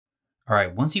All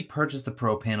right, once you purchase the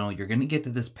Pro panel, you're going to get to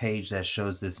this page that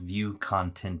shows this View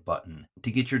Content button.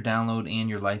 To get your download and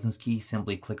your license key,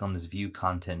 simply click on this View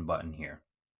Content button here.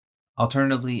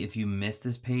 Alternatively, if you miss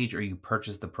this page or you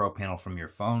purchase the Pro panel from your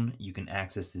phone, you can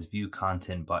access this View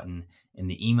Content button in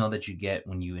the email that you get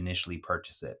when you initially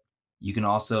purchase it. You can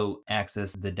also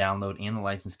access the download and the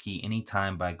license key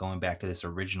anytime by going back to this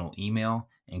original email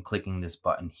and clicking this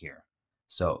button here.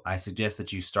 So I suggest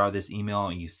that you start this email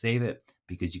and you save it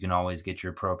because you can always get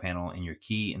your Pro panel and your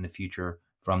key in the future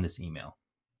from this email.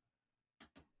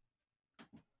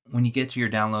 When you get to your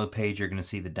download page, you're going to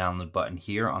see the download button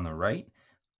here on the right.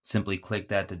 Simply click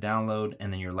that to download,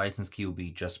 and then your license key will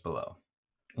be just below.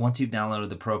 Once you've downloaded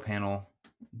the Pro panel,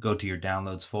 go to your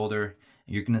downloads folder,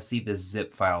 and you're going to see this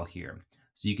zip file here.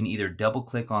 So you can either double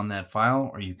click on that file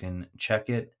or you can check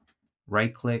it,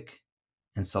 right click,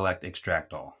 and select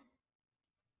extract all.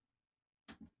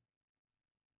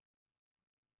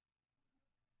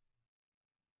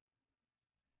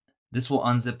 This will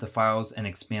unzip the files and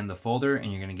expand the folder,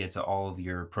 and you're going to get to all of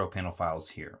your Pro panel files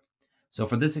here. So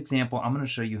for this example, I'm going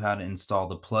to show you how to install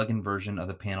the plugin version of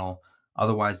the panel,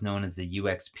 otherwise known as the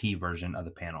UXP version of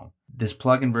the panel. This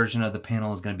plugin version of the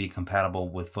panel is going to be compatible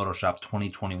with Photoshop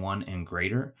 2021 and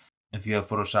greater. If you have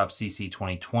Photoshop CC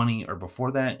 2020 or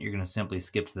before that, you're going to simply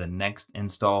skip to the next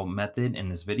install method in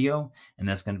this video, and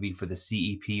that's going to be for the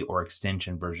CEP or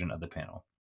Extension version of the panel.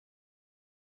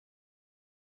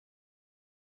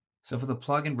 So for the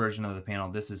plugin version of the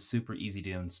panel, this is super easy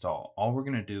to install. All we're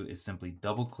going to do is simply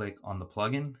double click on the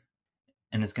plugin,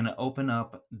 and it's going to open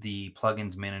up the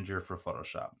plugins manager for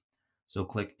Photoshop. So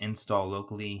click install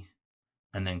locally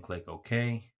and then click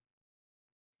OK.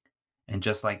 And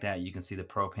just like that, you can see the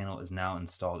Pro panel is now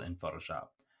installed in Photoshop.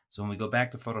 So when we go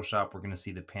back to Photoshop, we're going to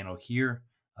see the panel here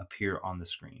appear on the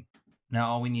screen.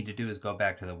 Now all we need to do is go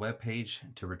back to the web page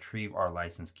to retrieve our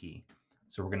license key.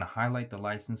 So we're going to highlight the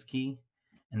license key,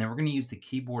 and then we're going to use the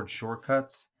keyboard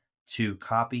shortcuts to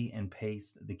copy and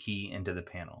paste the key into the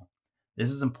panel. This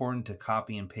is important to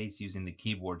copy and paste using the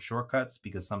keyboard shortcuts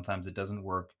because sometimes it doesn't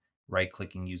work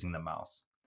right-clicking using the mouse.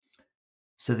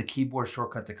 So the keyboard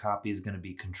shortcut to copy is going to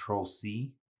be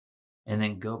Control-C, and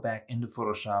then go back into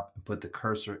Photoshop and put the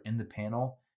cursor in the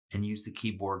panel and use the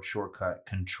keyboard shortcut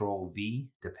Control-V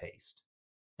to paste,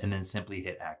 and then simply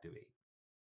hit activate.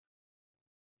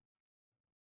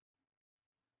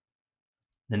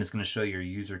 Then it's going to show your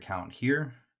user count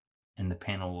here, and the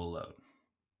panel will load.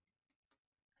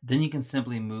 Then you can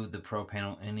simply move the Pro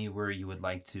panel anywhere you would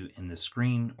like to in the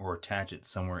screen or attach it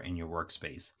somewhere in your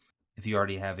workspace. If you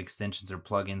already have extensions or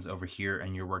plugins over here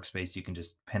in your workspace, you can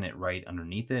just pin it right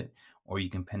underneath it, or you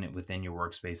can pin it within your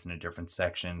workspace in a different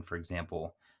section, for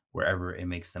example, wherever it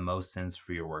makes the most sense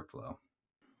for your workflow.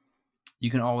 You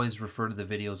can always refer to the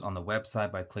videos on the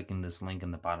website by clicking this link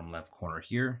in the bottom left corner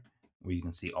here, where you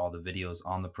can see all the videos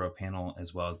on the Pro panel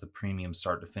as well as the premium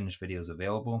start to finish videos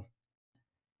available.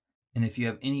 And if you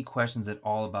have any questions at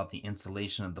all about the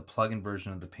installation of the plugin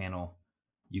version of the panel,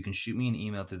 you can shoot me an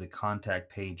email through the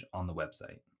contact page on the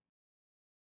website.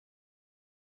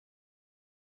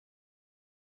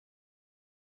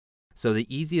 So the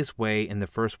easiest way and the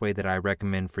first way that I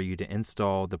recommend for you to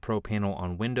install the Pro panel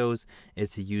on Windows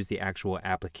is to use the actual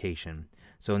application.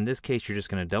 So in this case, you're just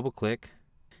going to double click.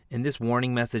 And this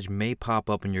warning message may pop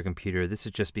up on your computer. This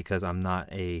is just because I'm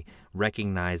not a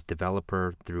recognized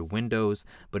developer through Windows.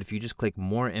 But if you just click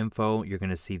more info, you're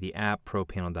going to see the app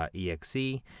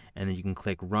propanel.exe, and then you can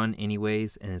click run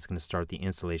anyways, and it's going to start the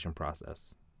installation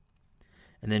process.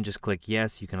 And then just click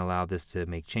yes. You can allow this to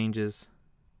make changes.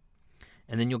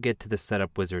 And then you'll get to the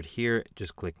setup wizard here.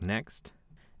 Just click next,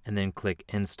 and then click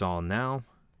install now,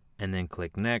 and then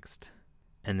click next,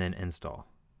 and then install.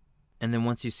 And then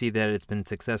once you see that it's been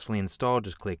successfully installed,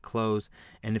 just click close.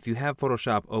 And if you have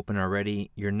Photoshop open already,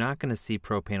 you're not going to see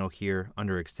Pro panel here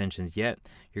under extensions yet.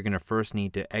 You're going to first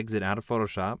need to exit out of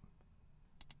Photoshop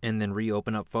and then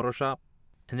reopen up Photoshop.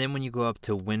 And then when you go up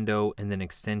to Window and then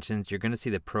Extensions, you're going to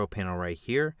see the Pro panel right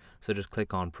here. So just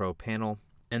click on Pro panel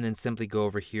and then simply go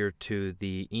over here to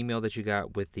the email that you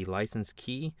got with the license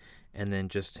key, and then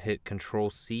just hit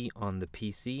Control-C on the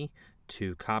PC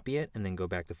to copy it, and then go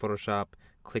back to Photoshop,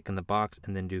 click in the box,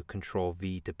 and then do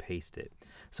Control-V to paste it.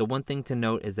 So one thing to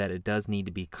note is that it does need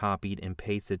to be copied and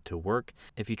pasted to work.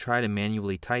 If you try to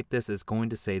manually type this, it's going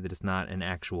to say that it's not an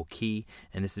actual key,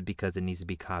 and this is because it needs to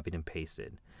be copied and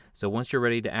pasted. So once you're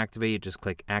ready to activate it, just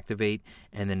click activate,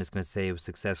 and then it's going to say it was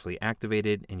successfully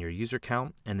activated in your user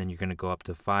count, and then you're going to go up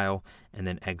to file and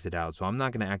then exit out. So I'm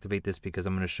not going to activate this because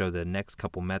I'm going to show the next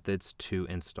couple methods to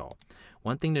install.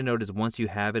 One thing to note is once you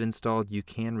have it installed, you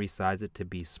can resize it to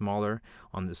be smaller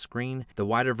on the screen. The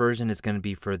wider version is going to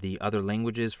be for the other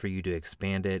languages, for you to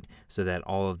expand it so that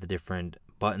all of the different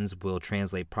buttons will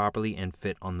translate properly and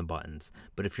fit on the buttons.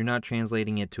 But if you're not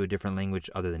translating it to a different language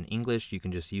other than English, you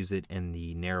can just use it in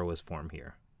the narrowest form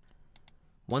here.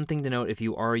 One thing to note, if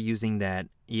you are using that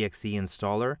exe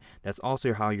installer, that's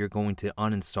also how you're going to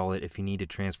uninstall it if you need to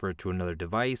transfer it to another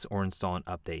device or install an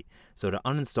update. So to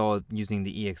uninstall it using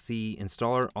the exe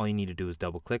installer, all you need to do is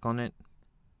double click on it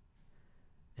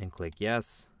and click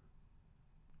yes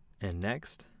and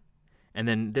next. And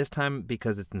then this time,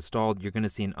 because it's installed, you're going to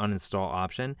see an uninstall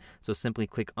option. So simply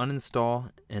click uninstall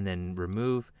and then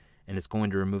remove, and it's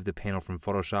going to remove the panel from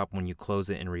Photoshop when you close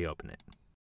it and reopen it.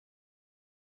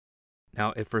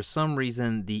 Now, if for some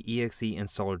reason the exe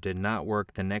installer did not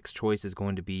work, the next choice is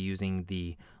going to be using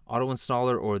the auto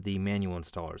installer or the manual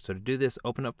installer. So to do this,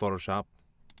 open up Photoshop,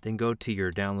 then go to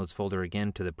your downloads folder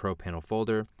again to the Pro Panel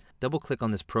folder. Double click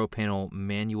on this Pro Panel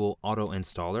manual auto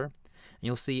installer.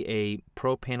 You'll see a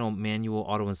Pro Panel manual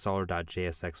auto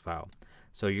installer.jsx file.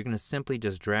 So you're going to simply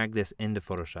just drag this into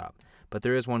Photoshop. But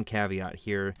there is one caveat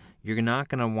here. You're not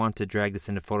going to want to drag this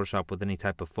into Photoshop with any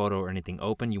type of photo or anything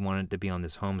open. You want it to be on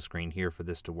this home screen here for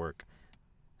this to work.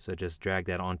 So just drag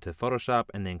that onto Photoshop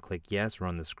and then click yes,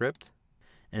 run the script.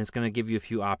 And it's going to give you a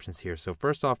few options here. So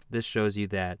first off, this shows you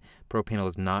that Pro Panel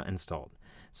is not installed.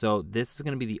 So this is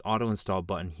going to be the auto install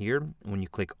button here. When you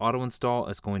click auto install,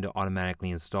 it's going to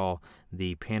automatically install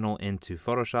the panel into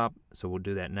Photoshop. So we'll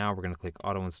do that now. We're going to click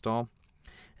auto install.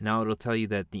 And now it'll tell you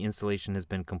that the installation has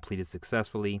been completed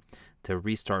successfully. To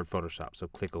restart Photoshop. So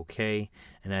click OK.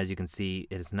 And as you can see,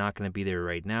 it is not going to be there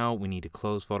right now. We need to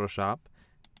close Photoshop.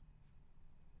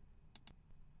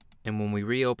 And when we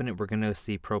reopen it, we're going to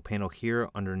see Pro Panel here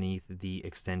underneath the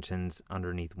extensions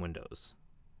underneath Windows.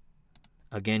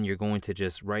 Again, you're going to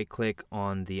just right click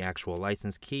on the actual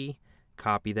license key,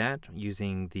 copy that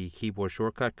using the keyboard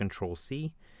shortcut Control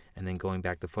C, and then going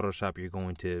back to Photoshop, you're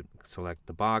going to select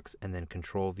the box and then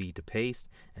Control V to paste,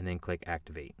 and then click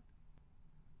activate.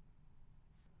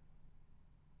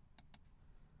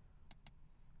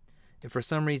 If for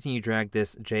some reason you drag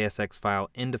this JSX file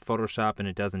into Photoshop and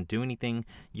it doesn't do anything,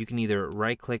 you can either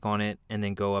right click on it and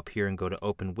then go up here and go to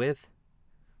Open With,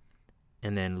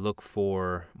 and then look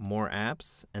for More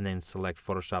Apps, and then select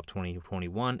Photoshop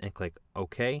 2021 and click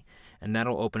OK, and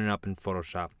that'll open it up in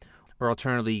Photoshop. Or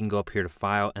alternatively, you can go up here to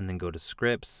File and then go to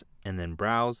Scripts and then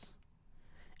Browse,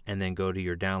 and then go to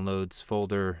your Downloads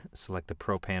folder, select the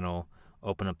Pro Panel,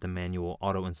 open up the manual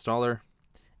auto installer,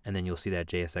 and then you'll see that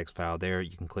JSX file there.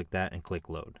 You can click that and click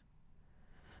Load.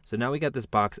 So now we got this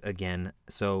box again.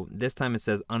 So this time it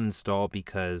says uninstall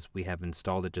because we have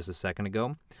installed it just a second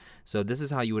ago. So this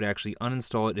is how you would actually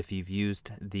uninstall it if you've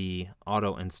used the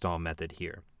auto install method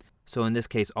here. So in this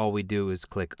case, all we do is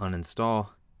click uninstall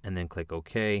and then click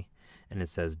OK, and it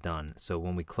says done. So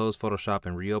when we close Photoshop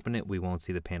and reopen it, we won't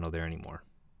see the panel there anymore.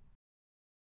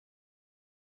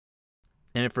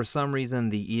 And if for some reason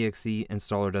the exe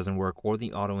installer doesn't work or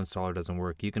the auto installer doesn't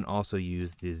work, you can also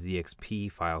use the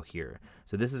ZXP file here.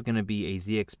 So this is going to be a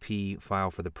ZXP file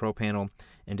for the Pro Panel,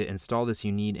 and to install this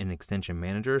you need an extension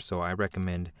manager. So I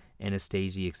recommend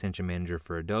Anastasia Extension Manager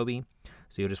for Adobe.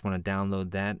 So you'll just want to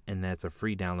download that, and that's a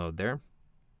free download there.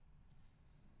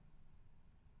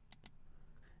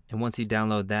 And once you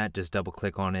download that, just double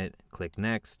click on it, click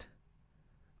Next,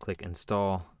 click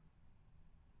Install,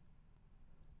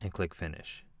 and click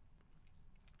Finish.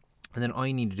 And then all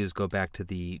you need to do is go back to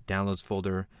the Downloads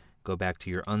folder, go back to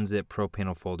your unzip Pro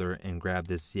Panel folder, and grab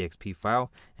this ZXP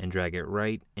file and drag it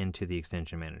right into the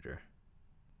Extension Manager.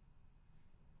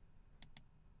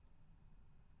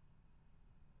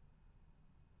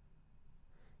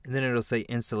 And then it'll say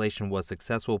installation was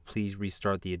successful. Please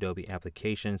restart the Adobe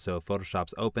application. So if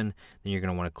Photoshop's open, then you're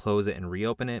going to want to close it and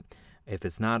reopen it. If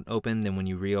it's not open, then when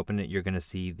you reopen it, you're going to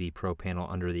see the Pro Panel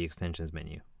under the Extensions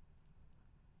menu.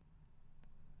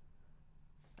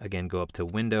 Again, go up to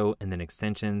Window and then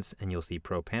Extensions, and you'll see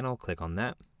Pro Panel. Click on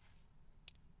that.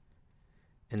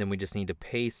 And then we just need to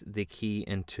paste the key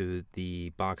into the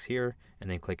box here and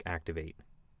then click Activate.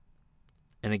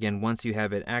 And again, once you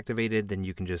have it activated, then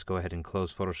you can just go ahead and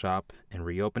close Photoshop and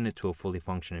reopen it to a fully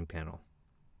functioning panel.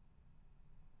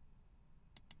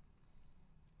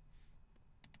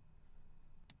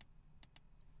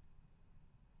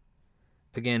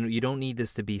 Again, you don't need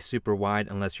this to be super wide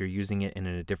unless you're using it in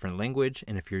a different language,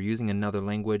 and if you're using another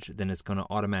language, then it's going to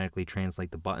automatically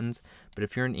translate the buttons. But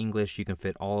if you're in English, you can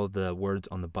fit all of the words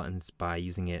on the buttons by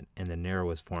using it in the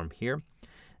narrowest form here.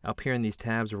 Up here in these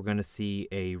tabs, we're going to see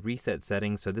a reset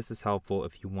settings, so this is helpful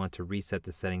if you want to reset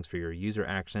the settings for your user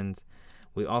actions.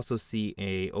 We also see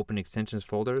a open extensions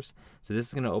folders, so this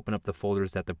is going to open up the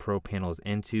folders that the Pro Panel is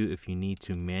into if you need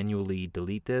to manually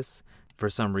delete this. For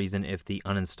some reason, if the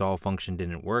uninstall function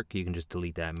didn't work, you can just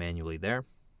delete that manually there.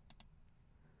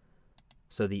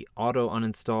 So the auto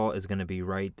uninstall is going to be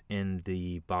right in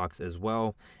the box as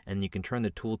well, and you can turn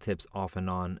the tooltips off and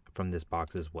on from this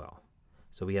box as well.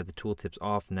 So we have the tooltips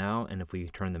off now, and if we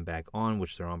turn them back on,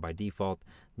 which they're on by default,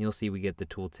 you'll see we get the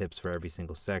tooltips for every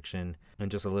single section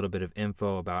and just a little bit of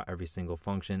info about every single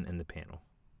function in the panel.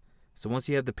 So once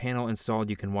you have the panel installed,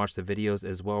 you can watch the videos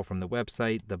as well from the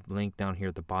website. The link down here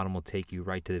at the bottom will take you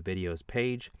right to the videos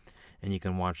page, and you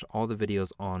can watch all the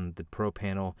videos on the Pro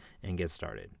Panel and get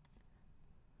started.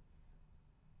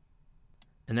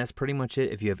 And that's pretty much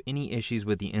it. If you have any issues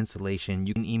with the installation,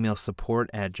 you can email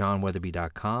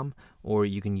support@johnweatherby.com, or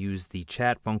you can use the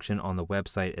chat function on the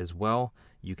website as well.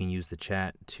 You can use the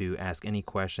chat to ask any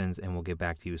questions, and we'll get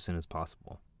back to you as soon as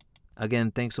possible.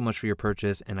 Again, thanks so much for your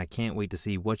purchase, and I can't wait to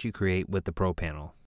see what you create with the Pro Panel.